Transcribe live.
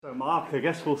So, Mark, I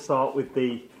guess we'll start with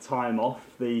the time off,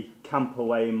 the camp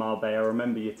away in Marbella. I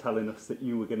remember you telling us that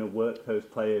you were going to work those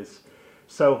players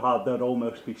so hard they'd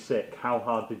almost be sick. How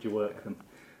hard did you work them?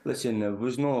 Listen, it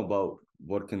was not about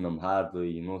working them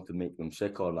hardly, to make them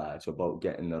sick or that. It's about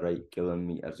getting the right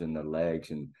kilometres in their legs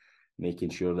and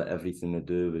making sure that everything they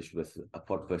do was with a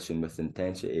purpose and with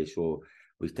intensity. So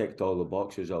we ticked all the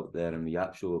boxes out there and we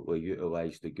absolutely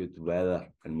utilised the good weather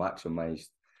and maximised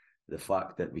the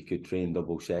fact that we could train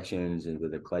double sessions and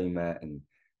with the climate, and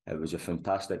it was a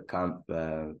fantastic camp.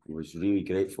 Was really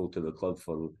grateful to the club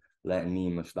for letting me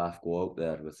and my staff go out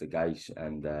there with the guys,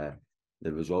 and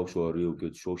there was also a real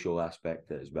good social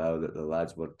aspect as well, that the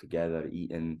lads were together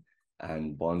eating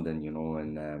and bonding,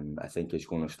 and I think it's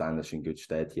going to stand us in good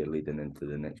stead here leading into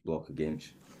the next block of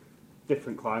games.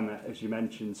 Different climate, as you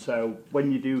mentioned. So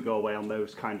when you do go away on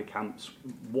those kind of camps,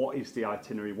 what is the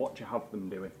itinerary? What do you have them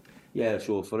doing? Yeah,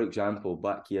 so for example,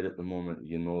 back here at the moment,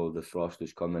 the frost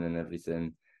is coming and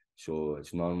everything. So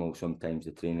it's normal. Sometimes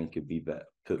the training could be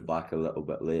put back a little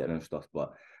bit later and stuff.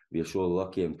 But we are so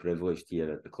lucky and privileged here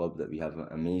at the club that we have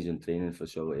amazing training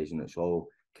facilities, and it's all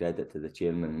credit to the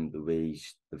chairman and the way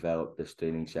he's developed this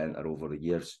training centre over the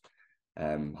years.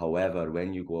 However,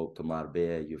 when you go out to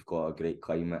Marbella, you've got a great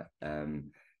climate.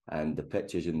 And the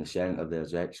pitches in the centre there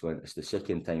is excellent. It's the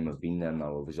second time I've been there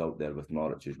now. I was out there with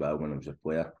Norwich as well when I was a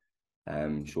player.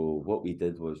 So what we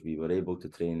did was we were able to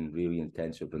train really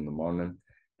intensive in the morning,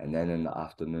 and then in the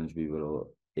afternoons we were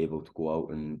able to go out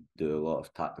and do a lot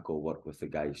of tactical work with the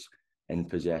guys in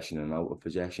possession and out of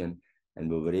possession, and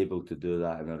we were able to do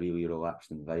that in a really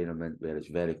relaxed environment where it's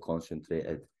very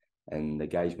concentrated, and the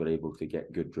guys were able to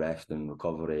get good rest and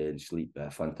recovery and sleep at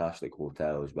a fantastic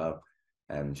hotel as well.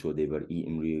 So they were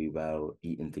eating really well,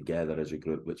 eating together as a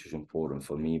group, which is important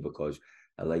for me because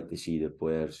I like to see the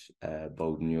players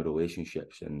build new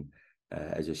relationships. And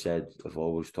as I said, I've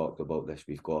always talked about this.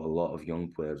 We've got a lot of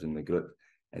young players in the group,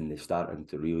 and they're starting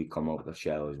to really come out of their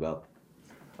shell as well.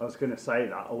 I was going to say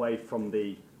that away from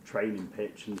the training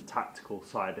pitch and the tactical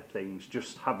side of things,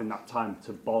 just having that time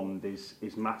to bond is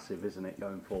massive, isn't it,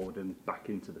 going forward and back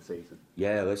into the season?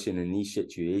 Yeah, listen, in these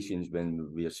situations when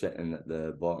we're sitting at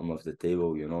the bottom of the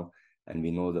table, and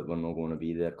we know that we're not going to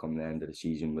be there come the end of the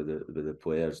season with the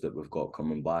players that we've got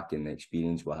coming back and the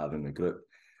experience we have in the group.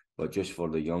 But just for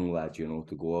the young lads, to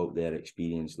go out there,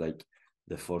 experience like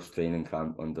the first training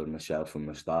camp under myself and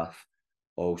my staff,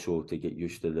 also to get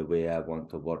used to the way I want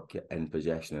to work in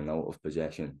possession and out of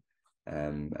possession.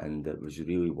 And it was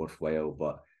really worthwhile.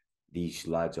 But these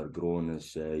lads are growing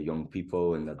as young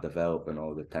people and they're developing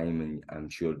all the time. And I'm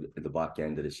sure at the back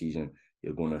end of the season,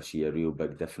 you're going to see a real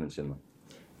big difference in them.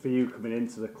 For you coming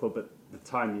into the club at the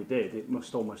time you did, it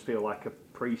must almost feel like a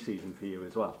pre-season for you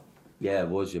as well. Yeah, it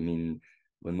was. I mean,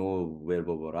 we know where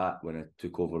we were at when I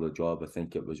took over the job. I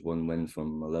think it was 1 win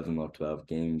from 11 or 12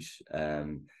 games.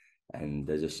 And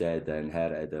as I said, I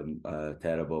inherited a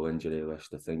terrible injury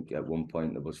list. I think at one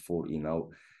point there was 14 out.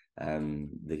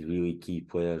 The really key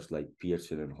players like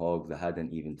Pearson and Hogg, they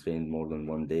hadn't even trained more than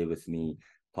 1 day with me.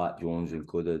 Pat Jones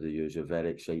included, who was a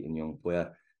very exciting young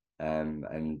player.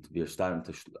 And we're starting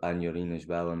to, Anurine as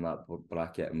well in that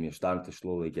bracket, and we're starting to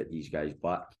slowly get these guys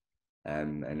back.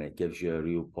 And it gives you a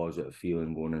real positive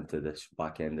feeling going into this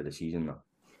back end of the season now.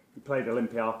 You played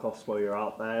Olympiacos while you're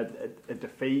out there, a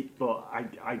defeat, but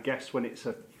I guess when it's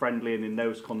a friendly and in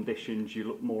those conditions, you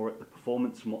look more at the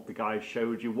performance and what the guys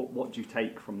showed you. What do you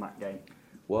take from that game?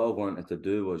 What I wanted to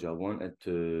do was I wanted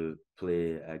to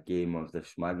play a game of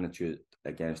this magnitude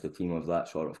against a team of that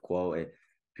sort of quality,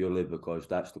 purely because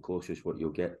that's the closest what you'll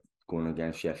get going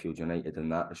against Sheffield United in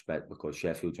that respect, because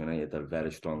Sheffield United are a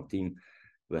very strong team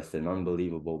with an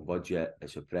unbelievable budget.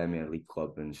 It's a Premier League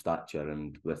club in stature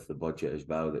and with the budget as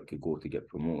well that could go to get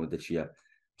promoted this year.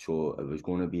 So it was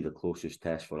going to be the closest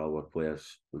test for our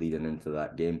players leading into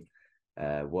that game.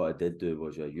 What I did do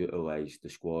was I utilised the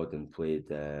squad and played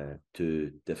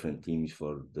 2 different teams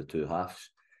for the 2 halves,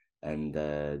 and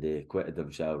they acquitted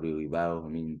themselves really well. I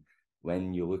mean,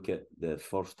 when you look at the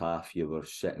first half, you were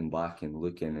sitting back and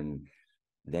looking, and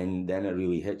then it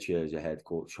really hits you as a head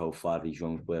coach how far these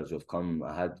young players have come.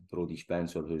 I had Brodie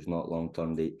Spencer, who's not long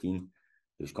turned 18,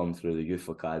 who's come through the youth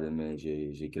academy.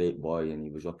 He's a great boy, and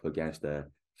he was up against a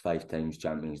 5 times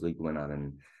Champions League winner,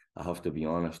 and I have to be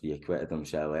honest, he acquitted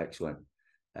himself excellent.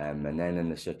 And then in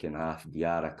the second half,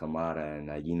 Diarra, Kamara and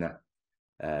Aina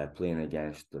playing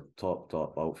against the top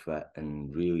outfit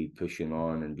and really pushing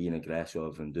on and being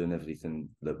aggressive and doing everything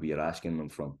that we are asking them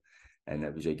from. And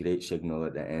it was a great signal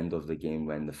at the end of the game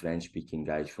when the French-speaking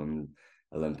guys from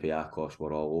Olympiacos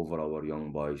were all over our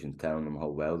young boys and telling them how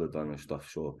well they've done and stuff.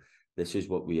 So this is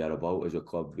what we are about as a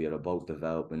club. We are about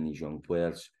developing these young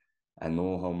players. I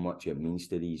know how much it means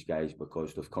to these guys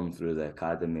because they've come through the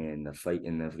academy and they're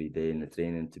fighting every day in the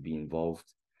training to be involved.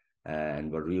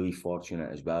 And we're really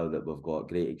fortunate as well that we've got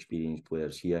great experienced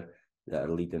players here that are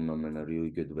leading them in a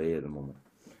really good way at the moment.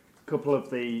 A couple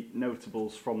of the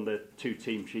notables from the 2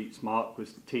 team sheets, Mark,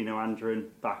 was Tino Andrin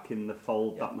back in the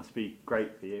fold. Yeah. That must be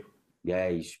great for you. Yeah,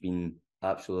 he's been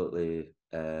absolutely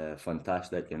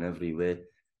fantastic in every way.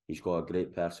 He's got a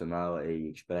great personality. He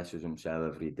expresses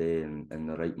himself every day in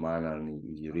the right manner, and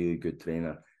he's a really good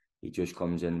trainer. He just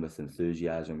comes in with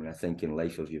enthusiasm, and I think in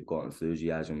life, if you've got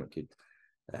enthusiasm, it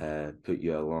could put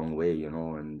you a long way, you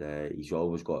know. And he's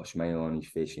always got a smile on his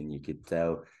face, and you could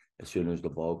tell as soon as the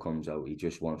ball comes out, he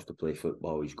just wants to play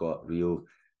football. He's got real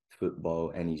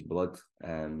football in his blood,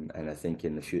 and I think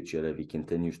in the future, if he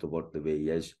continues to work the way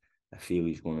he is, I feel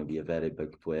he's going to be a very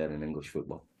big player in English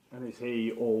football. And is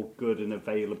he all good and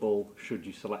available should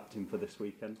you select him for this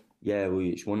weekend? Yeah, well,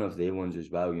 it's one of the ones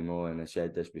as well, you know, and I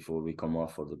said this before we come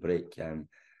off for the break.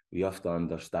 We have to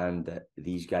understand that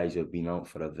these guys have been out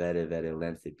for a very, very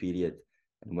lengthy period.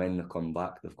 And when they come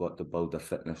back, they've got to build their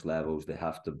fitness levels. They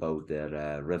have to build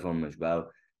their rhythm as well,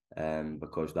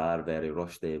 because they are very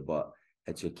rusty. But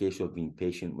it's a case of being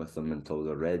patient with them until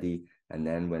they're ready. And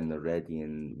then when they're ready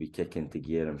and we kick into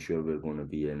gear, I'm sure we're going to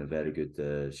be in a very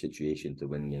good situation to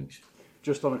win games.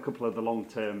 Just on a couple of the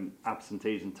long-term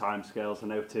absentees and timescales, I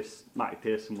noticed Matty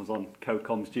Pearson was on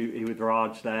co-comms duty with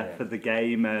Raj there for the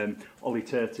game. Ollie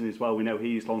Turton as well, we know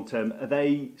he's long-term. Are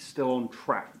they still on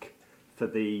track for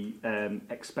the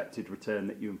expected return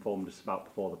that you informed us about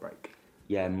before the break?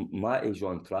 Yeah, Matty's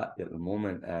on track at the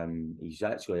moment. He's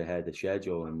actually ahead of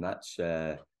schedule, and that's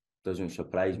doesn't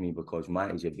surprise me because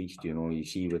Matty's a beast, you know. You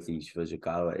see with his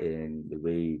physicality and the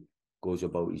way he goes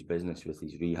about his business with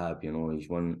his rehab, you know,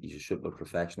 he's a super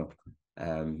professional,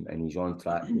 and he's on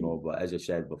track, you know. But as I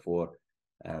said before,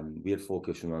 we're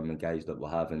focusing on the guys that we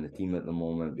have in the team at the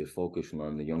moment. We're focusing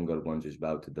on the younger ones as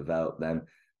well to develop them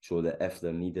so that if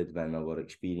they're needed when our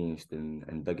experienced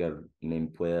and bigger name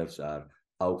players are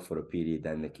out for a period,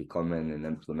 then they can come in and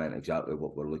implement exactly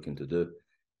what we're looking to do.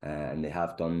 And they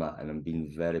have done that, and I'm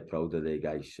being very proud of the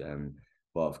guys.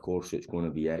 But of course, it's going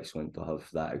to be excellent to have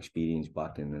that experience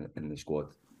back in the squad.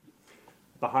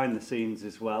 Behind the scenes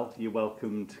as well, you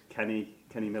welcomed Kenny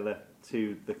Miller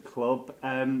to the club.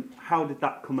 How did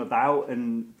that come about,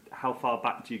 and how far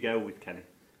back do you go with Kenny?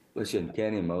 Listen,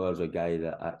 Kenny Miller's a guy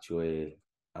that actually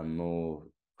I know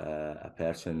a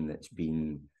person that's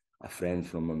been a friend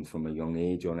from him from a young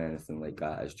age or anything like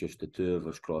that. It's just the two of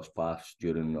us crossed paths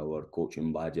during our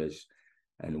coaching badges.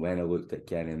 And when I looked at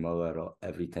Kenny Miller,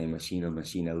 every time I seen him, I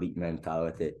seen elite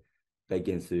mentality, big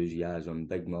enthusiasm,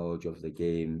 big knowledge of the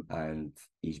game, and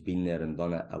he's been there and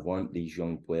done it. I want these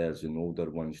young players and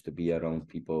older ones to be around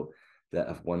people that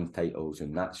have won titles,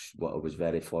 and that's what I was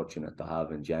very fortunate to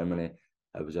have in Germany.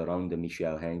 I was around the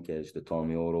Michel Henkes, the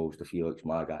Tommy Orals, the Felix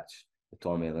Magats, the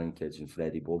Tommy Linkids and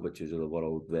Freddie Bobiches of the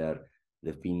world, where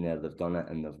they've been there, they've done it,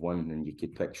 and they've won, and you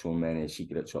could pick so many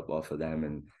secrets up off of them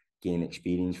and gain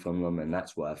experience from them, and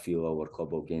that's what I feel our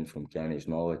club will gain from Kenny's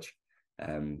knowledge.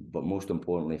 But most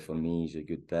importantly for me, he's a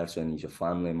good person, he's a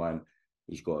family man,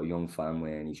 he's got a young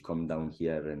family, and he's come down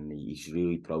here and he's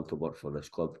really proud to work for this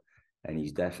club, and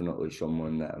he's definitely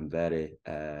someone that I'm very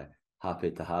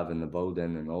happy to have in the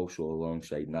building, and also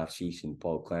alongside Narcisse and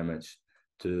Paul Clements,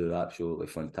 two absolutely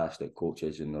fantastic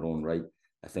coaches in their own right.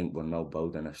 I think we're now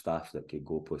building a staff that could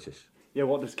go places. Yeah,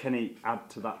 what does Kenny add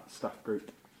to that staff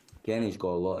group? Kenny's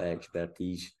got a lot of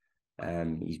expertise.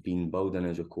 He's been building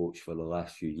as a coach for the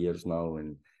last few years now,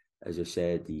 and as I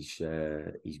said, he's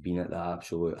been at the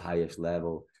absolute highest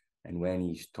level. And when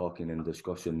he's talking and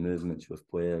discussing movements with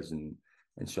players and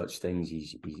such things,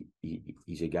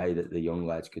 he's a guy that the young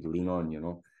lads could lean on, you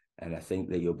know. And I think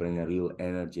that he'll bring a real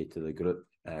energy to the group,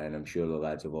 and I'm sure the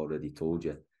lads have already told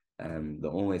you.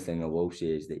 The only thing I will say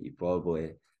is that he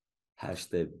probably has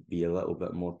to be a little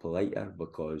bit more politer,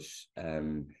 because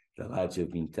the lads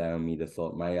have been telling me they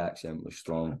thought my accent was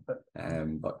strong,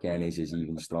 but Kenny's is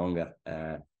even stronger.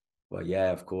 But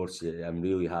yeah, of course, I'm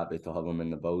really happy to have him in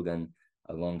the building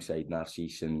alongside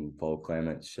Narcisse and Paul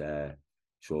Clements.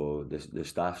 So the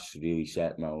staff's really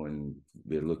set now, and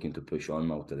we're looking to push on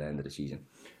now to the end of the season.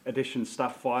 Additions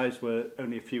staff-wise, we're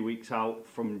only a few weeks out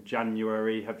from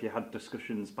January. Have you had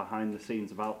discussions behind the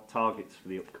scenes about targets for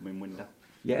the upcoming window?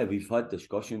 Yeah, we've had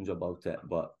discussions about it,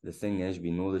 but the thing is,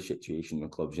 we know the situation the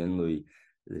club's in, Louis.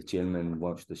 The chairman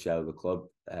wants to sell the club.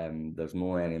 There's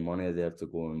no any money there to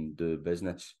go and do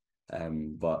business,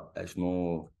 but it's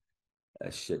no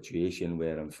a situation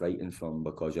where I'm frightened from,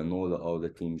 because I know that all the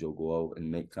teams will go out and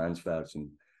make transfers, and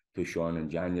push on in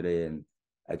January. And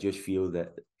I just feel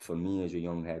that for me as a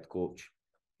young head coach,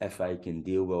 if I can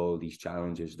deal with all these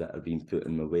challenges that are being put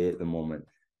in my way at the moment,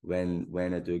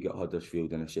 when I do get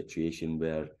Huddersfield in a situation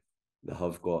where they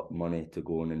have got money to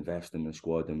go and invest in the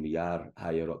squad and we are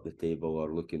higher up the table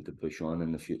or looking to push on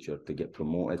in the future to get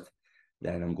promoted,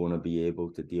 then I'm going to be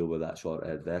able to deal with that sort of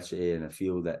adversity. And I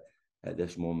feel that at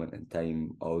this moment in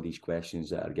time, all these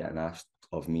questions that are getting asked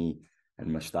of me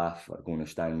and my staff are going to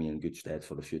stand me in good stead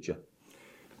for the future.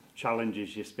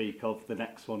 Challenges you speak of, the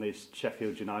next one is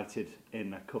Sheffield United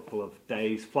in a couple of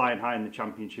days, flying high in the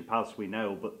Championship as we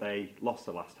know, but they lost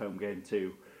the last home game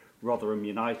to Rotherham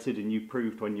United, and you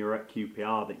proved when you were at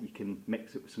QPR that you can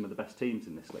mix it with some of the best teams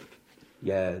in this league.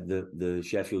 Yeah, the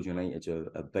Sheffield United's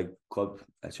a big club.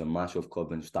 It's a massive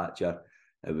club in stature.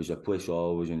 It was a place I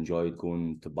always enjoyed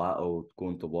going to battle,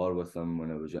 going to war with them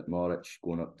when I was at Norwich,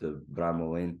 going up to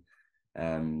Bramall Lane.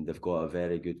 They've got a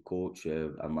very good coach,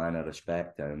 a man of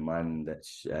respect, and a man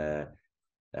that's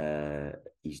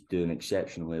he's doing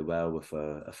exceptionally well with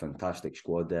a fantastic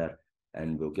squad there,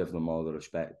 and we'll give them all the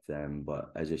respect.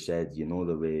 But as I said, you know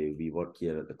the way we work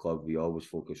here at the club, we always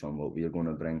focus on what we're going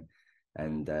to bring,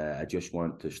 and I just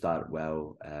want to start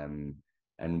well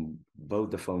and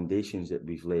build the foundations that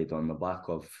we've laid on the back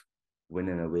of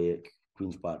winning away at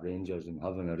Queen's Park Rangers and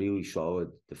having a really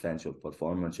solid defensive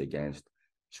performance against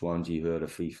Swansea, who are a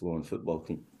free-flowing football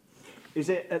team. Is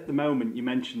it at the moment, you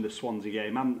mentioned the Swansea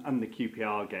game and the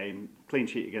QPR game, clean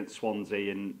sheet against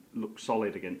Swansea and look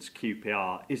solid against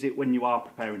QPR. Is it when you are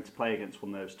preparing to play against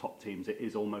one of those top teams, it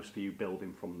is almost for you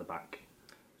building from the back?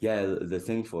 Yeah, the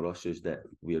thing for us is that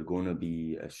we're going to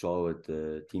be a solid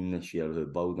team this year who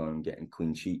build on getting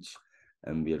clean sheets,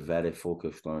 and we're very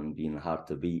focused on being hard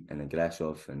to beat and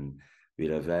aggressive, and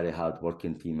we're a very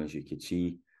hard-working team, as you could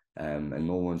see. And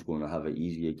no one's going to have it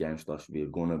easy against us. We're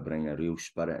going to bring a real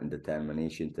spirit and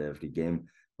determination to every game,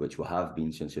 which we have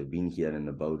been since I've been here in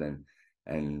the building.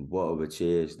 And what I would say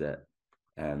is that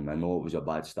I know it was a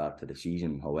bad start to the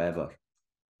season. However,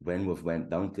 when we've went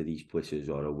down to these places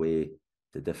or away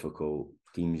to difficult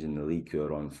teams in the league who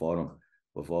are on form,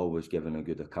 we've always given a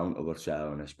good account of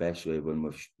ourselves, and especially when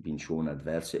we've been shown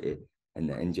adversity in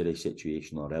the injury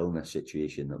situation or illness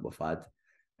situation that we've had.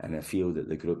 And I feel that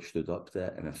the group stood up to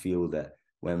it, and I feel that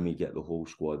when we get the whole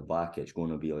squad back, it's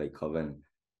going to be like having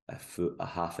a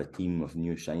half a team of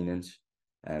new signings.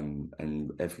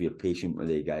 And if we're patient with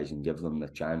the guys and give them the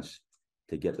chance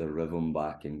to get their rhythm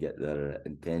back and get their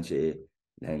intensity,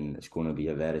 then it's going to be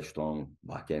a very strong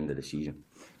back end of the season.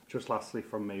 Just lastly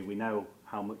from me, we know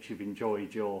how much you've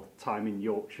enjoyed your time in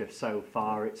Yorkshire so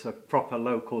far. It's a proper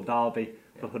local derby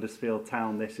for Huddersfield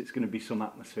Town. It's going to be some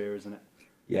atmosphere, isn't it?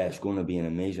 Yeah, it's going to be an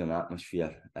amazing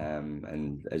atmosphere.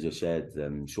 And as I said,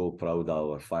 I'm so proud of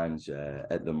our fans.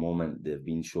 At the moment, they've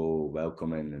been so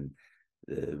welcoming, and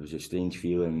it was a strange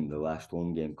feeling the last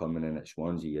home game coming in at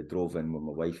Swansea. I drove in with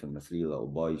my wife and my 3 little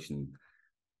boys, and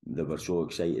they were so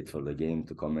excited for the game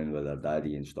to come in with their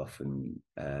daddy and stuff. And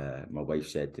my wife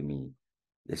said to me,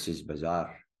 "This is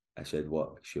bizarre." I said,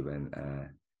 "What?" She went,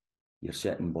 "You're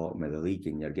sitting bottom of the league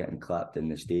and you're getting clapped in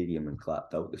the stadium and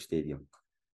clapped out the stadium."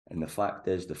 And the fact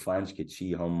is, the fans could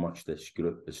see how much this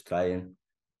group is trying,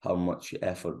 how much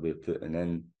effort we're putting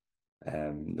in.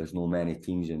 There's no many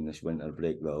teams in this winter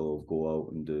break that will go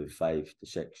out and do 5 to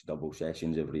 6 double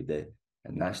sessions every day.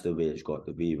 And that's the way it's got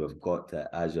to be. We've got to,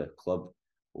 as a club,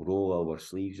 roll our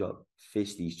sleeves up,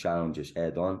 face these challenges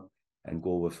head on, and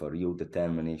go with a real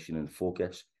determination and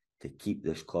focus to keep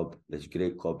this club, this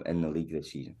great club, in the league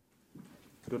this season.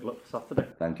 Good luck Saturday.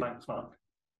 Thank you. Thanks, Mark.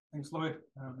 Thanks, Louis.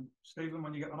 Stephen,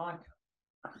 when you get the mic.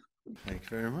 Thank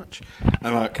you very much.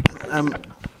 Mark,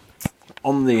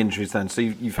 on the injuries then, so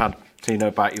you've had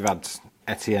Tino back, you've had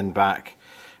Etienne back.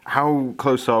 How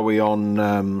close are we on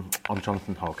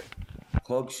Jonathan Hogg?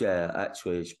 Hogg's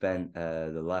actually spent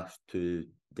the last 2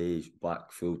 days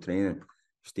back full training,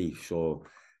 Steve. So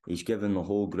he's given the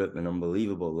whole group an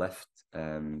unbelievable lift.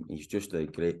 He's just a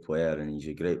great player, and he's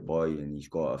a great boy, and he's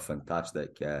got a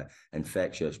fantastic,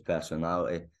 infectious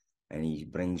personality, and he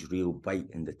brings real bite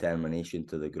and determination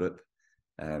to the group.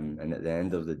 And at the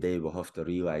end of the day, we'll have to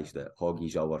realise that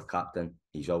Hoggy's our captain,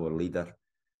 he's our leader,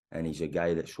 and he's a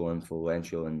guy that's so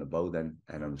influential in the building.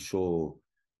 And I'm so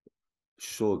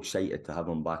excited to have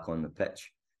him back on the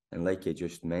pitch. And like I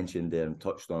just mentioned there and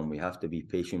touched on, we have to be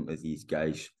patient with these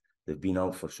guys. They've been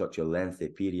out for such a lengthy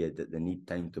period that they need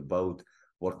time to build,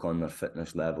 work on their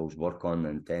fitness levels, work on the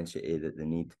intensity that they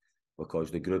need,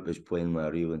 because the group is playing with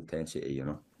a real intensity, you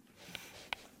know.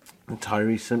 And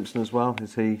Tyrese Simpson as well,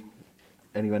 is he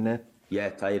anywhere near? Yeah,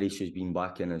 Tyrese has been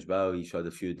back in as well. He's had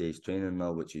a few days training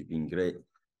now, which has been great.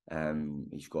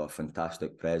 He's got a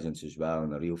fantastic presence as well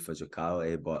and a real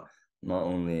physicality, but not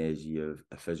only is he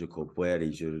a physical player,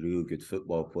 he's a real good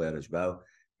football player as well.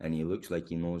 And he looks like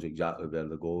he knows exactly where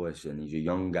the goal is. And he's a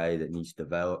young guy that needs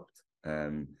developed.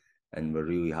 And we're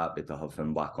really happy to have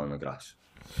him back on the grass.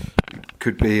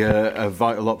 Could be a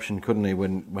vital option, couldn't he?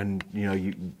 When you know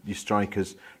your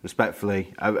strikers,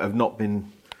 respectfully, have not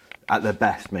been at their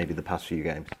best, maybe the past few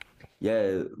games.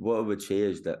 Yeah, what I would say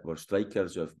is that our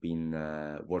strikers have been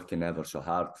working ever so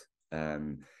hard,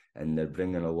 and they're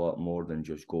bringing a lot more than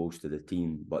just goals to the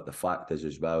team. But the fact is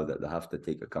as well that they have to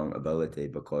take accountability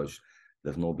because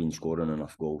they've not been scoring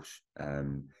enough goals.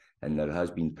 And there has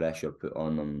been pressure put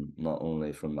on them, not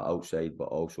only from the outside, but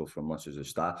also from us as a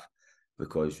staff,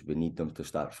 because we need them to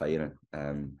start firing.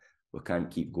 We can't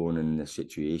keep going in the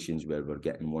situations where we're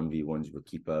getting 1v1s with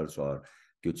keepers or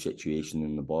good situation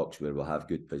in the box where we'll have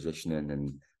good positioning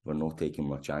and we're not taking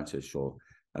more chances. So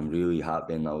I'm really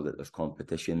happy now that there's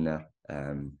competition there,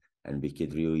 and we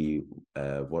could really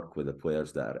work with the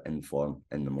players that are in form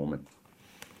in the moment.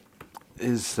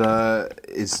 Is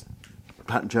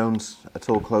Pat Jones at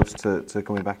all close to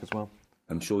coming back as well?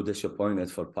 I'm so disappointed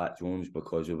for Pat Jones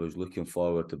because I was looking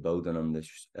forward to building him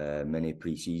this mini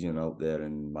pre-season out there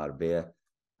in Marbella.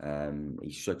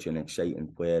 He's such an exciting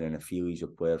player, and I feel he's a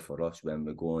player for us when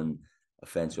we go in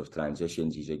offensive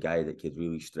transitions. He's a guy that could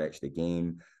really stretch the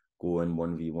game, go in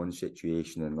 1v1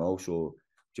 situation, and also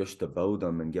just to build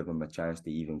him and give him a chance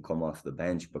to even come off the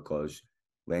bench, because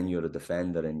when you're a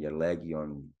defender and you're leggy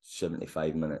on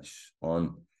 75 minutes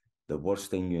on, the worst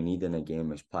thing you need in a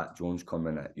game is Pat Jones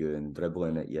coming at you and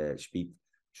dribbling at you at speed.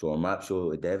 So I'm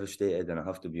absolutely devastated, and I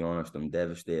have to be honest, I'm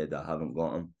devastated that I haven't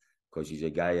got him, because he's a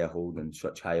guy I hold in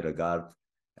such high regard,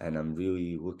 and I'm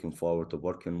really looking forward to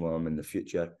working with him in the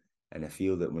future. And I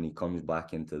feel that when he comes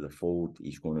back into the fold,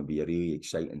 he's going to be a really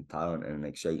exciting talent and an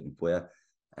exciting player.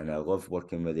 And I love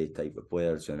working with these type of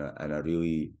players, and I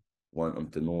really want him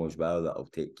to know as well that I'll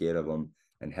take care of him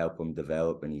and help him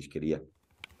develop in his career.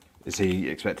 Is he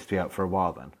expected to be out for a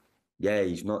while then? Yeah,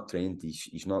 he's not trained.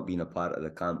 He's not been a part of the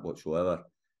camp whatsoever.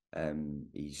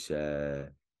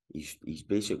 He's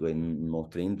basically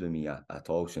not trained with me at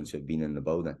all since I've been in the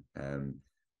building. And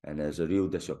there's a real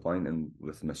disappointing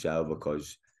with myself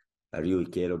because I really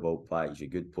care about Pat. He's a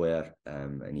good player,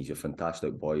 and he's a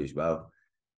fantastic boy as well.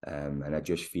 And I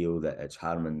just feel that it's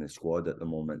harming the squad at the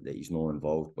moment that he's not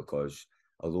involved, because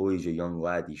although he's a young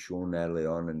lad, he's shown early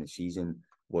on in the season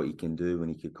what he can do when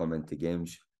he could come into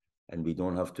games, and we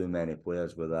don't have too many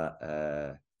players with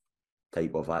that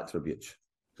type of attributes.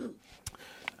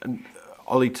 And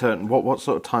Ollie Turton, what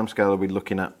sort of timescale are we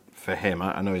looking at for him?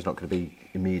 I know he's not going to be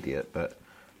immediate, but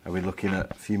are we looking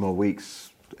at a few more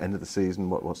weeks, end of the season?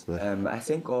 What's the? I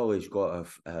think Ollie's got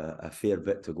a fair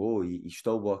bit to go. He's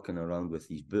still walking around with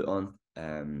his boot on,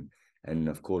 and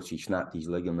of course he snapped his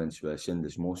ligaments with a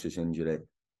syndesmosis injury.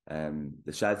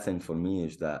 The sad thing for me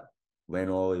is that when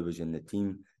Ollie was in the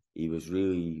team, he was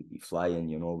really flying,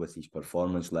 with his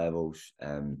performance levels.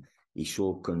 He's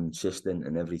so consistent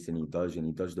in everything he does, and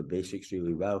he does the basics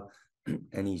really well.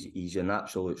 And he's an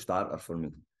absolute starter for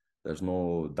me. There's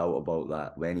no doubt about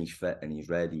that. When he's fit and he's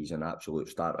ready, he's an absolute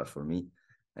starter for me.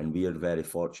 And we are very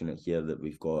fortunate here that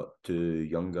we've got two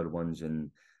younger ones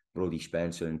in Brodie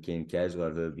Spencer and Kane Kessler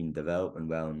who have been developing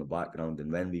well in the background.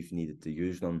 And when we've needed to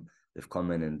use them, they've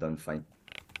come in and done fine.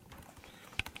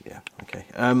 Yeah, okay.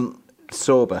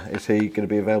 Sorba, is he going to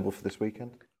be available for this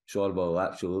weekend? Sorba will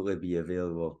absolutely be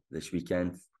available this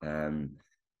weekend.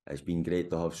 It's been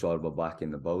great to have Sorba back in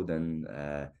the building.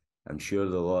 I'm sure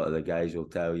a lot of the guys will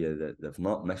tell you that they've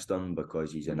not missed him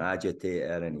because he's an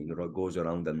agitator and he goes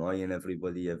around annoying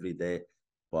everybody every day.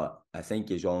 But I think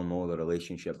you all know the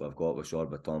relationship I've got with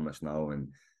Sorba Thomas now, and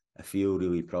I feel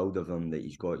really proud of him that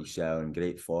he's got himself in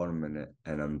great form,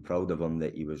 and I'm proud of him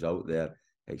that he was out there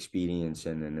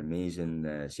experiencing an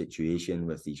amazing situation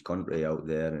with his country out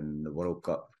there in the World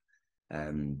Cup.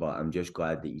 But I'm just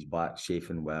glad that he's back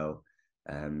safe and well.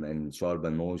 And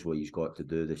Sorba knows what he's got to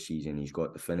do this season. He's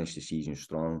got to finish the season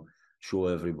strong, show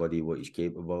everybody what he's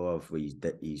capable of,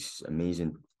 his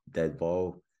amazing dead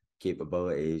ball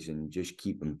capabilities, and just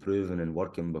keep improving and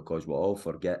working, because we all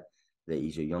forget that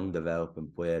he's a young developing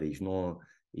player. He's not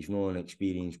an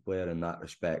experienced player in that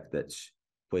respect that's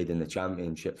played in the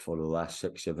Championship for the last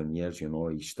 6-7 years.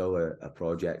 He's still a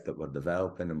project that we're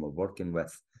developing and we're working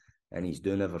with, and he's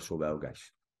doing ever so well,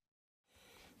 guys.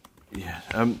 Yeah,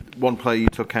 one player you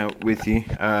took out with you,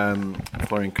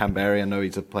 Florian Kamberi. I know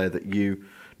he's a player that you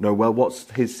know well.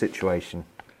 What's his situation?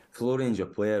 Florian's a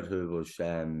player who was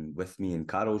with me in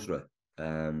Karlsruhe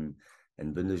in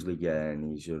Bundesliga,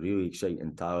 and he's a really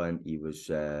exciting talent. He was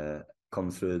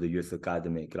come through the youth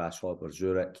academy at Grasshopper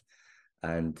Zurich,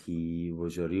 and he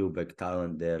was a real big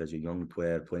talent there as a young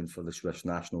player playing for the Swiss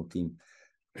national team.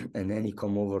 And then he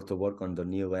come over to work under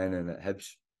Neil Lennon at Hibs,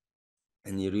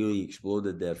 and he really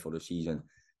exploded there for a season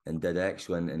and did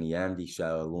excellent, and he earned his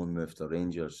loan move to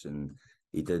Rangers, and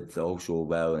he did also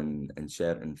well in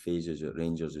certain phases at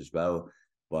Rangers as well,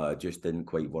 but it just didn't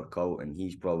quite work out. And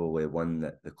he's probably one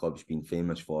that the club's been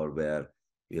famous for, where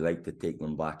we like to take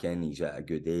them back in. He's at a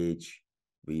good age.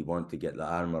 We want to get the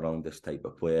arm around this type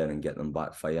of player and get them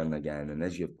back firing again. And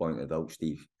as you've pointed out,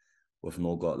 Steve, we've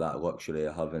not got that luxury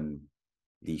of having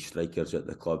these strikers at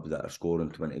the club that are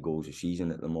scoring 20 goals a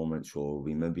season at the moment. So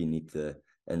we maybe need to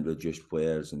introduce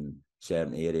players in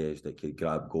certain areas that could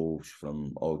grab goals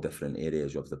from all different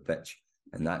areas of the pitch.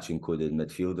 And that's included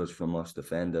midfielders from us,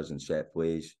 defenders and set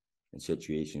plays and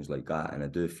situations like that. And I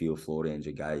do feel Florian's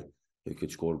a guy who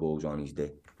could score goals on his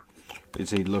day.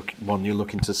 Is he one you're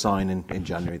looking to sign in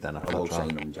January then? I will sign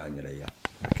him in January, yeah.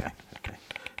 Okay.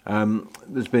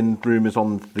 There's been rumours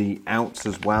on the outs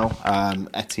as well.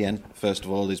 Etienne, first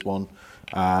of all, is one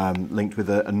linked with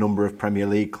a number of Premier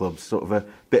League clubs. Sort of a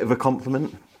bit of a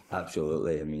compliment.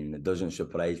 Absolutely. I mean, it doesn't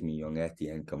surprise me. Young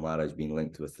Etienne Kamara has been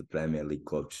linked with the Premier League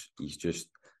clubs. He's just,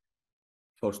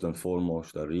 first and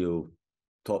foremost, a real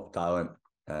top talent.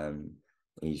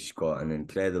 He's got an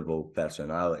incredible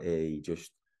personality. He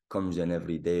just comes in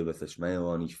every day with a smile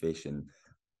on his face,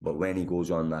 but when he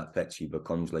goes on that pitch, he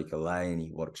becomes like a lion.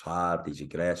 He works hard, he's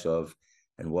aggressive,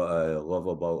 and what I love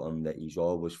about him, that he's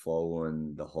always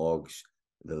following the Hogs,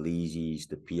 the Leeseys,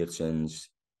 the Pearsons,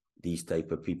 these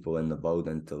type of people in the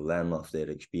building to learn off their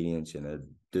experience. And I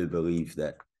do believe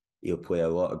that he'll play a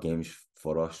lot of games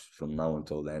for us from now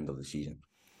until the end of the season.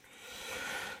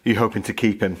 Are you hoping to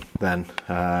keep him then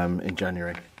in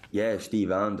January? Yeah,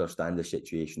 Steve, I understand the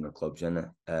situation the club's in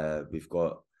it. We've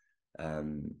got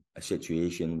a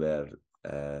situation where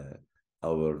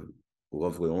our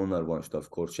lovely owner wants to, of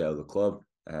course, sell the club,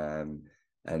 and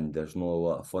there's not a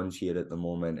lot of funds here at the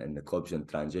moment, and the club's in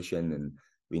transition, and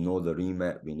we know the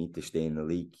remit. We need to stay in the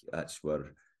league. That's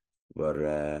where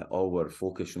we're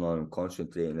focusing on and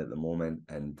concentrating at the moment.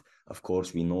 And of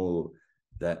course, we know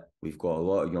that we've got a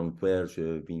lot of young players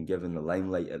who have been given the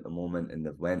limelight at the moment, and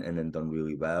they've went in and done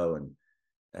really well. And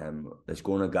it's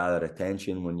going to gather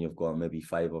attention when you've got maybe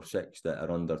 5 or 6 that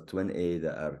are under 20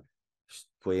 that are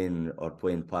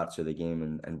playing parts of the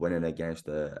game and winning against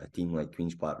a team like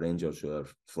Queen's Park Rangers, who are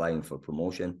flying for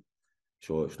promotion.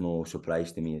 So it's no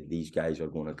surprise to me that these guys are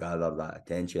going to gather that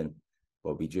attention,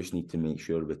 but we just need to make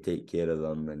sure we take care of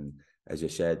them. And as I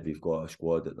said, we've got a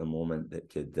squad at the moment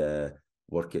that could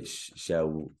work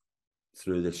itself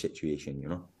through this situation, you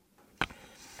know.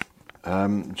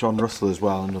 John Russell as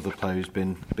well, another player who's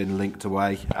been linked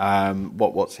away.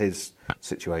 What's his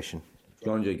situation?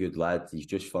 John's a good lad. He's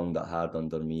just found it hard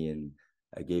under me, and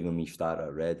I gave him his start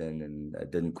at Reading, and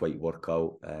it didn't quite work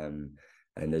out.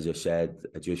 And as I said,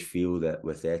 I just feel that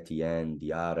with Etienne,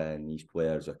 Diarra and these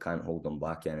players, I can't hold them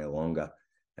back any longer,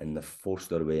 and they've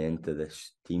forced their way into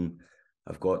this team.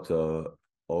 I've got to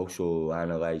also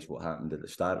analyse what happened at the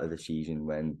start of the season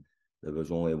when there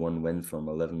was only one win from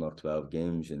 11 or 12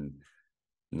 games, and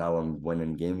now I'm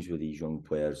winning games with these young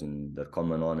players, and they're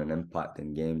coming on and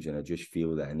impacting games, and I just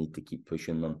feel that I need to keep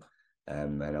pushing them.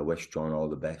 And I wish John all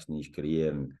the best in his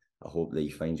career, and I hope that he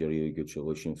finds a really good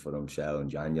solution for himself in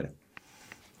January.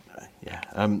 Yeah.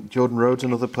 Jordan Rhodes,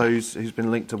 another player who's been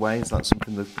linked away. Is that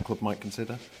something that the club might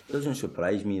consider? It doesn't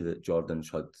surprise me that Jordan's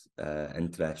had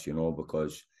interest, you know,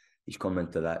 because he's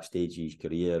coming to that stage of his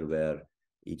career where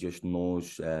he just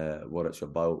knows what it's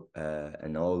about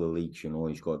in all the leagues. You know,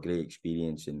 he's got great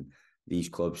experience, and these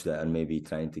clubs that are maybe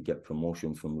trying to get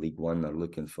promotion from League One are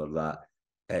looking for that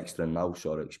extra nous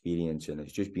or experience. And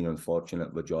it's just been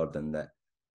unfortunate with Jordan that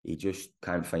he just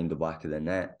can't find the back of the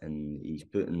net, and he's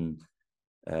putting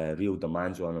real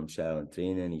demands on himself in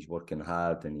training. He's working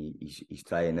hard, and he's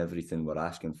trying everything we're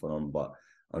asking for him, but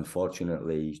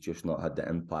unfortunately he's just not had the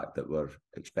impact that we're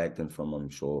expecting from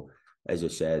him. So as I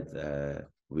said,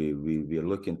 we're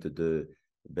looking to do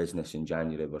business in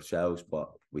January ourselves,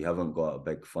 but we haven't got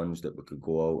big funds that we could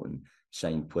go out and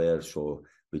sign players, so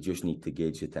we just need to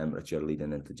gauge the temperature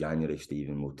leading into January, Steve,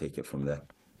 and we'll take it from there.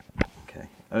 Okay.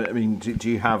 I mean, do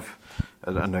you have,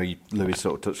 I know Louis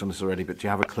sort of touched on this already, but do you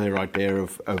have a clear idea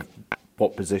of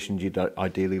what positions you'd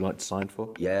ideally like to sign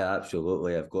for? Yeah,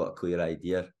 absolutely. I've got a clear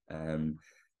idea in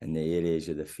the areas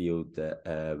of the field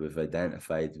that we've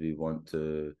identified we want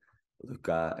to look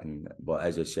at. But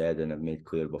as I said, and I've made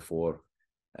clear before,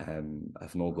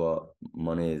 I've not got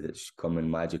money that's coming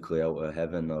magically out of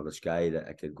heaven or the sky that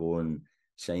I could go and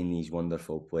sign these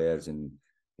wonderful players and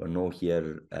we're not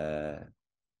here.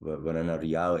 We're in a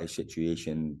reality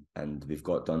situation, and we've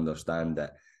got to understand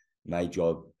that my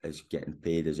job is getting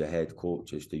paid as a head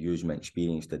coach is to use my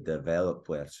experience to develop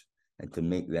players and to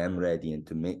make them ready and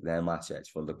to make them assets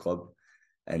for the club,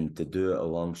 and to do it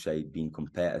alongside being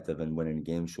competitive and winning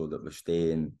games so that we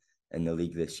stay in the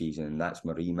league this season. And that's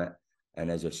my remit. And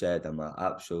as I said, I'm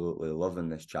absolutely loving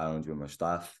this challenge with my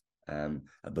staff.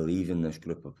 I believe in this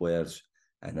group of players,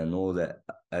 and I know that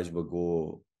as we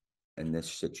go in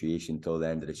this situation till the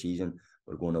end of the season,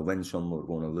 we're going to win some, we're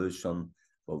going to lose some,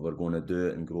 but we're going to do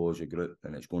it and grow as a group,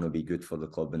 and it's going to be good for the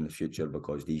club in the future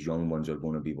because these young ones are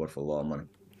going to be worth a lot of money.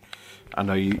 I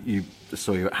know you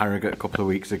saw you at Harrogate a couple of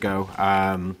weeks ago.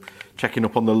 Checking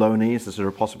up on the loanees, is there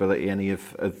a possibility any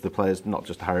of the players, not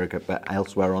just Harrogate but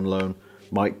elsewhere on loan,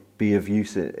 might be of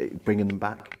use at bringing them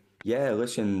back? Yeah,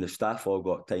 listen, the staff all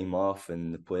got time off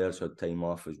and the players had time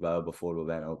off as well before we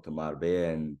went out to Marbella,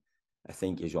 and I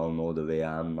think you all know the way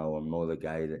I am now. I'm not the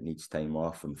guy that needs time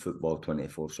off from football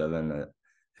 24/7. I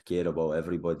care about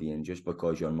everybody, and just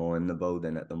because you're not in the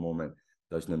building at the moment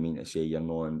doesn't mean to say you're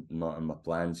not in my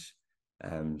plans.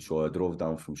 So I drove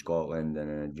down from Scotland and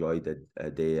I enjoyed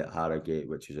a day at Harrogate,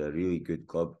 which is a really good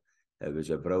club. It was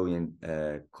a brilliant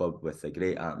club with a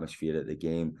great atmosphere at the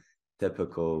game.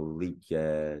 Typical League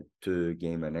 2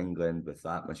 game in England with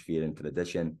atmosphere and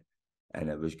tradition. And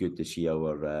it was good to see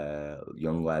our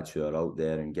young lads who are out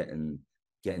there and getting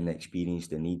the experience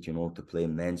they need, to play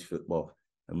men's football.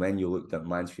 And when you looked at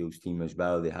Mansfield's team as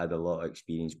well, they had a lot of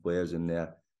experienced players in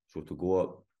there. So to go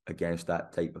up against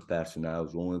that type of personnel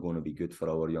is only going to be good for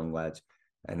our young lads.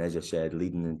 And as I said,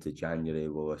 leading into January,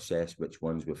 we'll assess which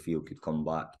ones we feel could come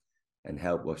back and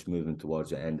help us moving towards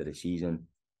the end of the season.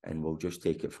 And we'll just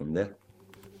take it from there.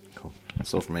 Cool.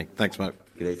 That's all from me. Thanks, Mark.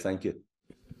 Great, thank you.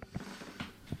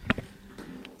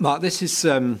 Mark, this is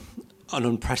an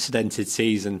unprecedented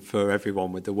season for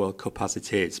everyone with the World Cup as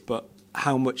it is, but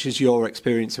how much has your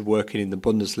experience of working in the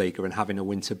Bundesliga and having a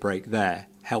winter break there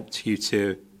helped you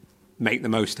to make the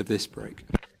most of this break?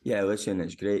 Yeah, listen,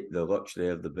 it's great. The luxury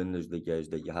of the Bundesliga is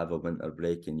that you have a winter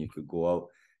break and you could go out,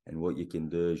 and what you can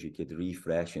do is you could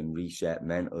refresh and reset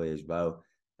mentally as well,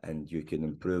 and you can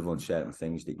improve on certain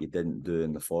things that you didn't do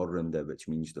in the Vorrunde, which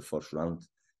means the first round.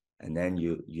 And then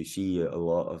you see a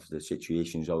lot of the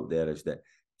situations out there is that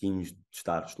teams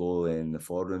start slowly in the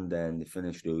Vorrunde and they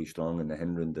finish really strong in the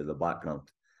Hinrunde, the background.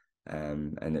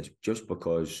 And it's just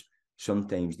because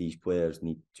sometimes these players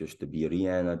need just to be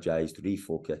re-energised,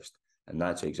 refocused, and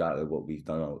that's exactly what we've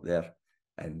done out there.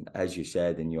 And as you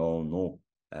said, and you all know,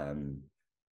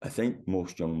 I think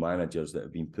most young managers that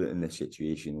have been put in this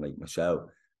situation, like myself,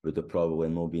 would have probably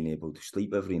not been able to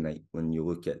sleep every night when you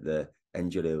look at the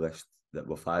injury list that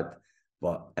we've had.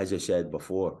 But as I said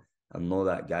before, I'm not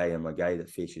that guy. I'm a guy that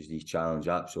faces these challenges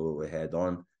absolutely head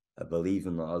on. I believe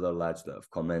in the other lads that have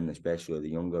come in, especially the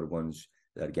younger ones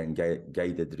that are getting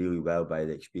guided really well by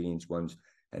the experienced ones.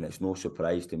 And it's no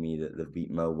surprise to me that they've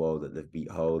beat Millwall, that they've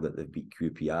beat Hull, that they've beat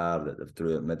QPR, that they've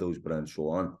drew at Middlesbrough and so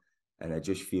on. And I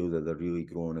just feel that they're really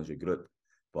growing as a group.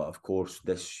 But of course,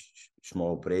 this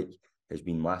small break has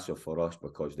been massive for us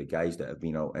because the guys that have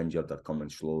been out injured are coming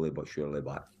slowly but surely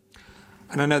back.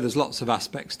 And I know there's lots of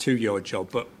aspects to your job,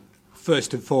 but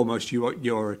first and foremost,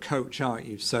 you're a coach, aren't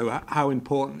you? So how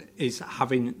important is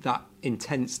having that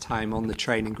intense time on the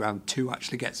training ground to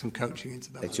actually get some coaching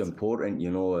into that? It's important,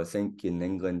 I think in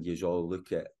England you all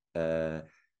look at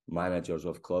managers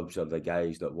of clubs are the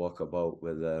guys that walk about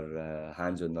with their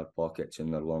hands in their pockets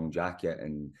and their long jacket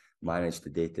and manage the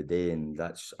day-to-day, and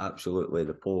that's absolutely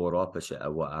the polar opposite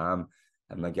of what I am.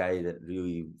 I'm a guy that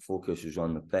really focuses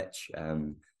on the pitch,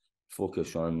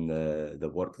 focus on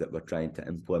the work that we're trying to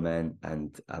implement,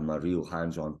 and I'm a real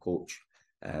hands-on coach.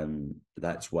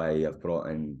 That's why I've brought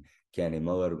in Kenny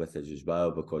Miller with us as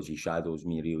well, because he shadows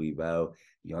me really well.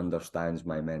 He understands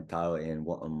my mentality and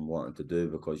what I'm wanting to do,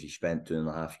 because he spent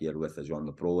 2.5 years with us on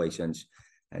the pro licence.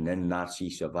 And then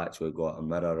Narcisse, I've actually got a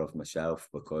mirror of myself,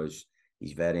 because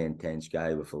he's a very intense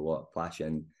guy with a lot of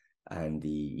passion, and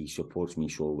he supports me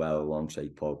so well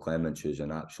alongside Paul Clements, who's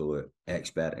an absolute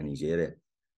expert in his area.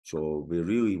 So we're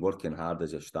really working hard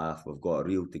as a staff. We've got a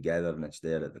real togetherness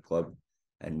there at the club,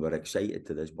 and we're excited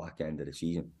to this back end of the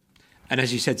season. And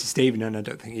as you said to Stephen, and I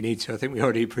don't think you need to, I think we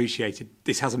already appreciated,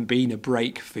 this hasn't been a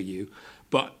break for you,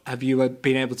 but have you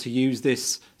been able to use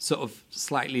this sort of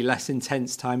slightly less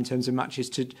intense time in terms of matches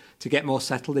to get more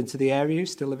settled into the area? You're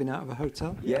still living out of a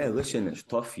hotel? Yeah, listen, it's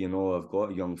tough, I've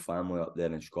got a young family up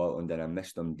there in Scotland and I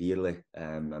miss them dearly.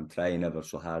 I'm trying ever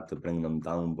so hard to bring them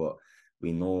down, but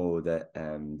we know that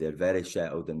they're very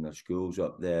settled in their schools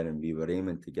up there, and we were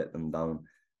aiming to get them down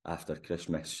after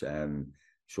Christmas.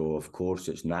 So, of course,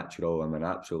 it's natural. I'm an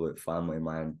absolute family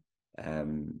man.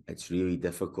 It's really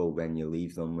difficult when you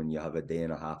leave them, when you have a day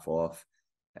and a half off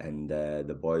and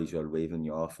the boys are waving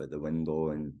you off at the window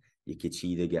and you could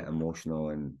see they get emotional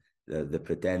and they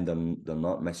pretend they're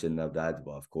not missing their dad,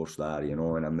 but of course they are,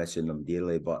 and I'm missing them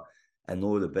dearly. But I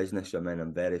know the business I'm in.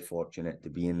 I'm very fortunate to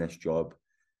be in this job.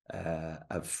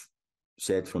 I've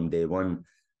said from day one,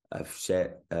 I've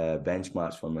set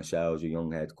benchmarks for myself as a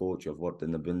young head coach. I've worked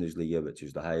in the Bundesliga, which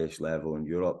is the highest level in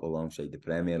Europe, alongside the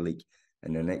Premier League.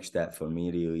 And the next step for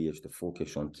me really is to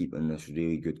focus on keeping this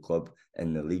really good club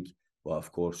in the league. But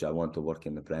of course, I want to work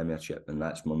in the Premiership, and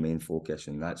that's my main focus,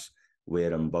 and that's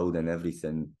where I'm building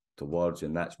everything towards,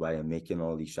 and that's why I'm making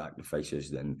all these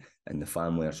sacrifices, and the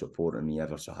family are supporting me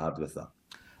ever so hard with that.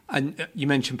 And you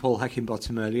mentioned Paul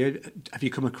Heckingbottom earlier. Have you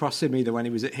come across him either when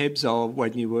he was at Hibs or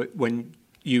when you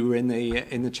were in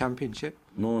the Championship?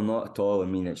 No, not at all. I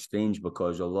mean, it's strange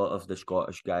because a lot of the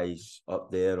Scottish guys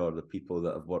up there, or the people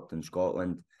that have worked in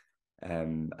Scotland,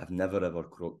 I've never ever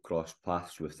crossed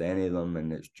paths with any of them,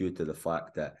 and it's due to the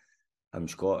fact that I'm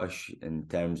Scottish in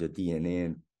terms of DNA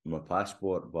and my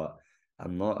passport, but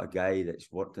I'm not a guy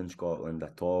that's worked in Scotland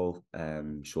at all.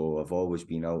 So I've always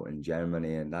been out in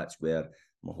Germany, and that's where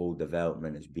my whole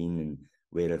development has been, and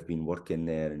where I've been working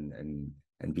there and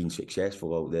been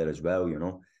successful out there as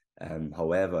well,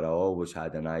 However, I always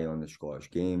had an eye on the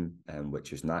Scottish game,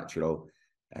 which is natural.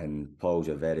 And Paul's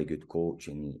a very good coach,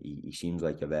 and he seems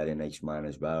like a very nice man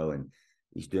as well. And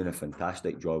he's doing a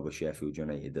fantastic job with Sheffield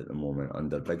United at the moment,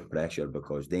 under big pressure,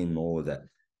 because they know that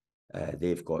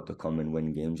they've got to come and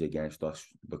win games against us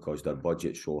because their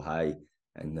budget's so high,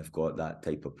 and they've got that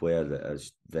type of player that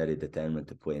is very determined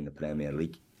to play in the Premier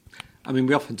League. I mean,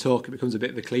 we often talk, it becomes a bit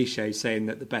of a cliche, saying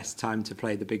that the best time to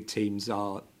play the big teams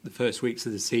are the first weeks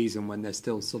of the season when they're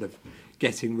still sort of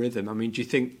getting rhythm. I mean, do you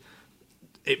think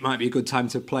it might be a good time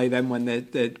to play them when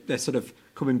they're sort of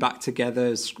coming back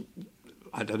together?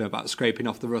 I don't know about scraping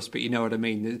off the rust, but you know what I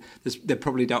mean. They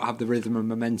probably don't have the rhythm and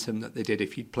momentum that they did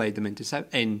if you'd played them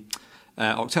in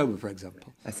October, for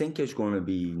example. I think it's going to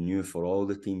be new for all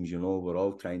the teams. We're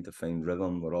all trying to find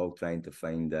rhythm. We're all trying to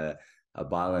find a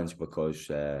balance, because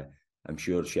I'm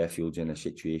sure Sheffield's in a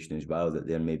situation as well that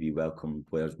they're maybe welcoming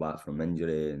players back from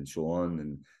injury and so on,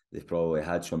 and they've probably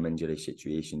had some injury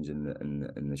situations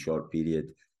in the short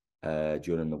period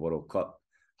during the World Cup.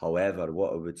 However,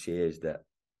 what I would say is that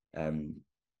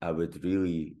I would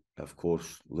really, of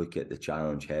course, look at the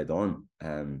challenge head on,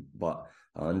 but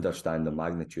I understand the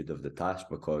magnitude of the task,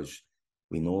 because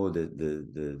we know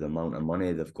the amount of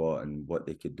money they've got and what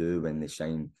they could do when they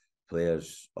sign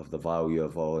players of the value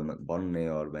of Ollie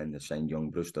McBurney, or when they signed young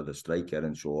Brewster, the striker,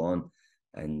 and so on.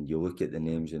 And you look at the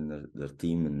names in their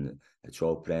team, and it's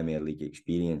all Premier League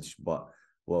experience. But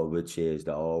what I would say is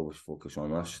that I always focus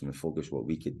on us and focus what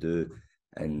we could do,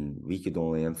 and we could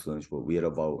only influence what we're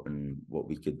about and what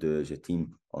we could do as a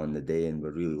team on the day. And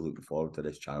we're really looking forward to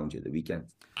this challenge at the weekend.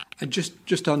 And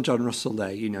just on John Russell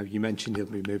there, you mentioned he'll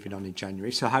be moving on in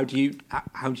January. So how do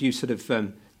you sort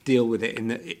of deal with it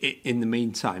in the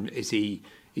meantime? Is he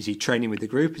training with the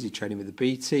group? Is he training with the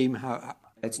B team?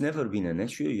 It's never been an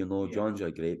issue, John's a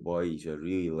great boy. He's a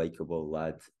really likeable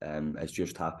lad. It's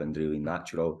just happened really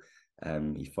natural.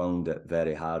 He found it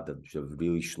very hard. It was a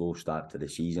really slow start to the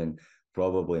season,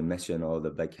 probably missing all the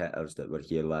big hitters that were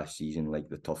here last season, like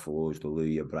the Tuffolos, the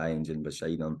Louis O'Briens, and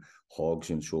beside them,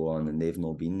 Hoggs and so on. And they've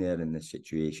not been there in this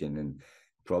situation, and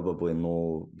probably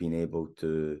not been able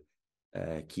to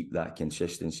keep that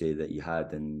consistency that you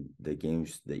had in the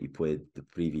games that you played the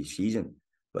previous season.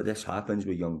 But this happens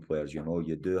with young players,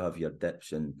 you do have your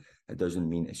dips, and it doesn't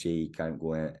mean to say you can't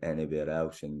go anywhere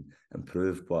else and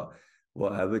improve. But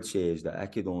what I would say is that I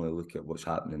could only look at what's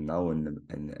happening now in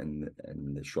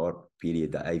the short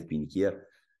period that I've been here,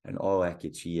 and all I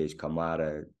could see is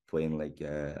Kamara playing like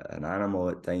an animal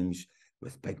at times,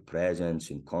 with big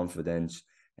presence and confidence,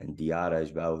 and Diarra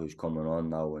as well, who's coming on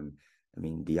now. And I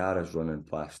mean, Diarra's running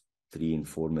past 3 and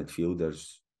 4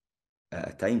 midfielders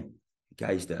at a time,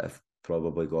 guys that have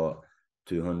probably got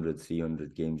 200,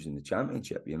 300 games in the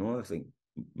Championship. I think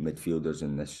midfielders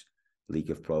in this league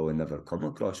have probably never come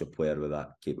across a player with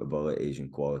that capabilities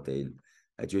and quality. And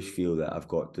I just feel that I've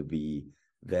got to be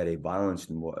very balanced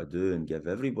in what I do and give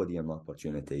everybody an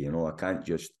opportunity. I can't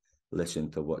just listen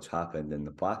to what's happened in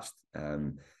the past.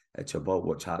 It's about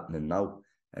what's happening now.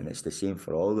 And it's the same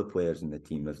for all the players in the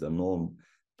team. If they're not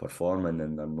performing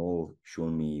and they're not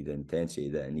showing me the intensity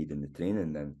that I need in the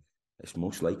training, then it's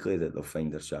most likely that they'll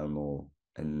find themselves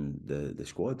in the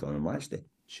squad on a match day.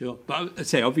 Sure. But I'd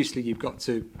say, obviously, you've got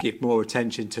to give more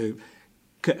attention to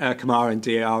Kamara and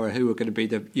Diarra, who are going to be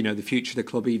the future of the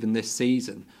club even this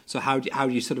season. So how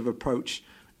do you sort of approach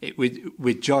it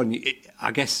with John?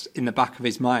 I guess in the back of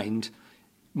his mind,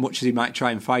 much as he might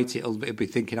try and fight it, he'll be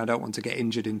thinking, I don't want to get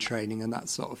injured in training and that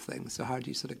sort of thing. So how do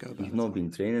you sort of go about it? He's not been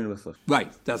training with us.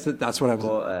 Right, that's what I've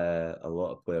got a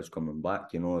lot of players coming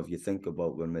back. You know, if you think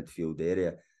about our midfield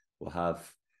area, we'll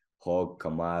have Hogg,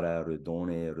 Kamara,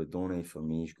 Rodoni. Rodoni for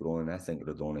me is growing. I think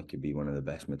Rodoni could be one of the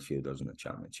best midfielders in the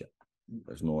Championship.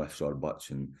 There's no ifs or buts,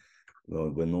 and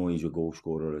we know he's a goal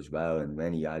scorer as well. And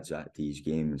when he adds that to his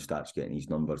game and starts getting his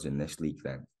numbers in this league,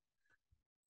 then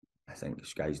I think the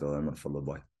sky's the limit for the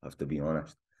boy. I have to be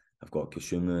honest. I've got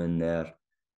Kasumu in there.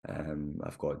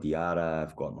 I've got Diarra.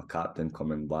 I've got my captain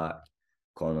coming back.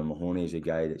 Conor Mahoney is a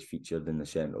guy that's featured in the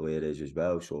central areas as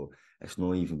well. So it's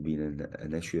not even been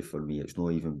an issue for me. It's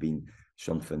not even been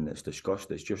something that's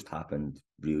discussed. It's just happened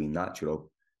really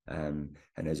natural. And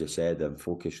as I said, I'm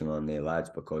focusing on the lads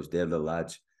because they're the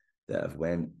lads that have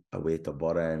went away to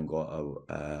Borough and got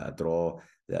a draw,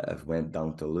 that have went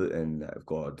down to Luton, that have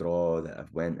got a draw, that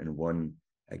have went and won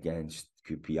against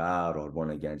QPR or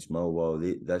won against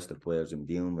Millwall. That's the players I'm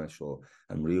dealing with. So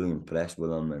I'm really impressed with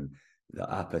them, and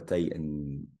the appetite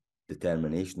and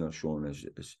determination they're showing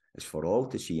is for all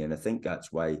to see. And I think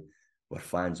that's why our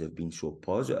fans have been so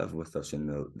positive with us in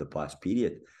the past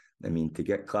period. I mean, to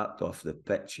get clapped off the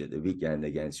pitch at the weekend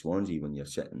against Swansea when you're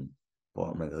sitting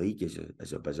bottom of the league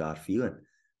is a bizarre feeling.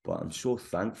 But I'm so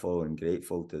thankful and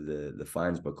grateful to the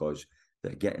fans because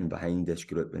they're getting behind this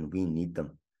group and we need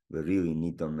them. We really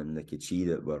need them, and they could see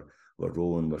that we're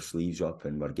rolling our sleeves up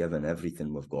and we're giving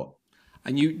everything we've got.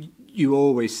 And you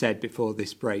always said before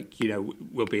this break,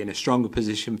 we'll be in a stronger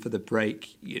position for the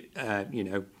break.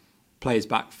 Players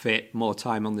back fit, more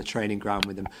time on the training ground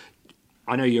with them.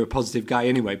 I know you're a positive guy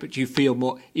anyway, but do you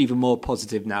feel even more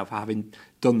positive now for having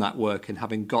done that work and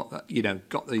having got that,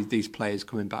 got these players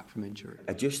coming back from injury?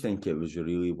 I just think it was a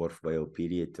really worthwhile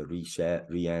period to reset,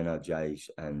 re-energise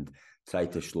and try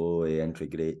to slowly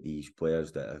integrate these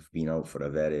players that have been out for a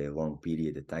very long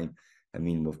period of time. I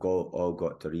mean, we've all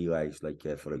got to realise, like,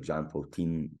 for example,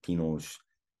 Tino's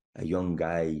a young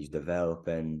guy, he's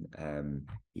developing.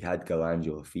 He had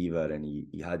glandular fever and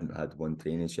he hadn't had one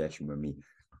training session with me.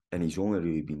 And he's only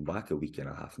really been back a week and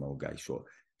a half now, guys. So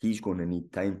he's going to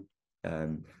need time.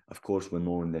 Of course, we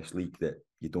know in this league that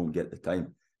you don't get the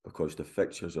time because the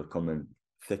fixtures are coming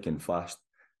thick and fast.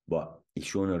 But he's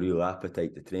shown a real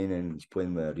appetite to training. He's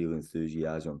playing with a real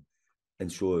enthusiasm.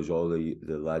 And so is all the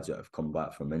lads that have come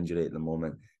back from injury at the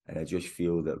moment. And I just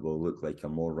feel that we'll look like a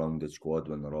more rounded squad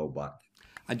when they're all back.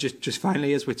 And just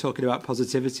finally, as we're talking about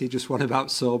positivity, just one about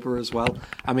Sorba as well.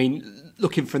 I mean,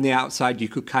 looking from the outside, you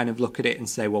could kind of look at it and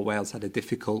say, well, Wales had a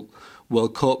difficult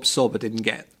World Cup. Sorba didn't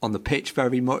get on the pitch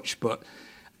very much, but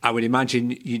I would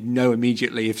imagine you'd know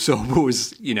immediately if Sorba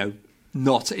was,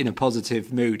 not in a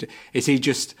positive mood. Is he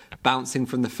just bouncing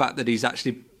from the fact that he's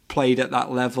actually played at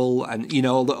that level and,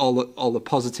 all the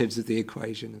positives of the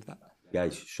equation of that?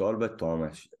 Guys, Sorba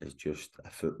Thomas is just a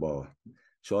footballer.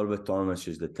 Sorba Thomas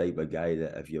is the type of guy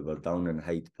that if you were down in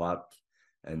Hyde Park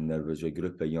and there was a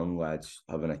group of young lads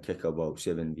having a kickabout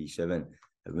 7v7,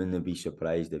 I wouldn't be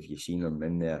surprised if you seen him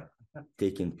in there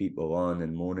taking people on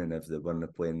and moaning if they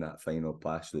weren't playing that final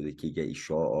pass so they could get his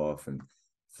shot off and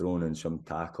throwing in some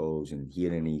tackles and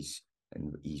hearing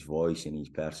his voice and his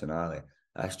personality.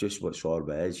 That's just what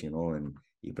Sorba is, and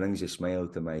he brings a smile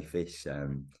to my face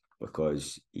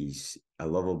because he's a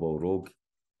lovable rogue.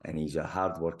 And he's a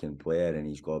hard-working player and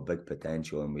he's got big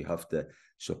potential, and we have to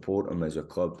support him as a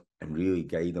club and really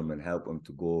guide him and help him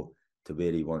to go to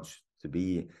where he wants to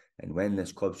be. And when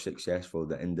this club's successful,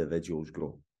 the individuals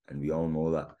grow, and we all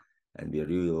know that. And we're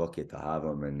really lucky to have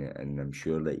him, and I'm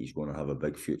sure that he's going to have a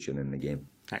big future in the game.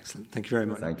 Excellent. Thank you very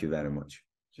much. Thank you very much.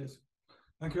 Cheers.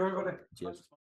 Thank you, everybody. Cheers.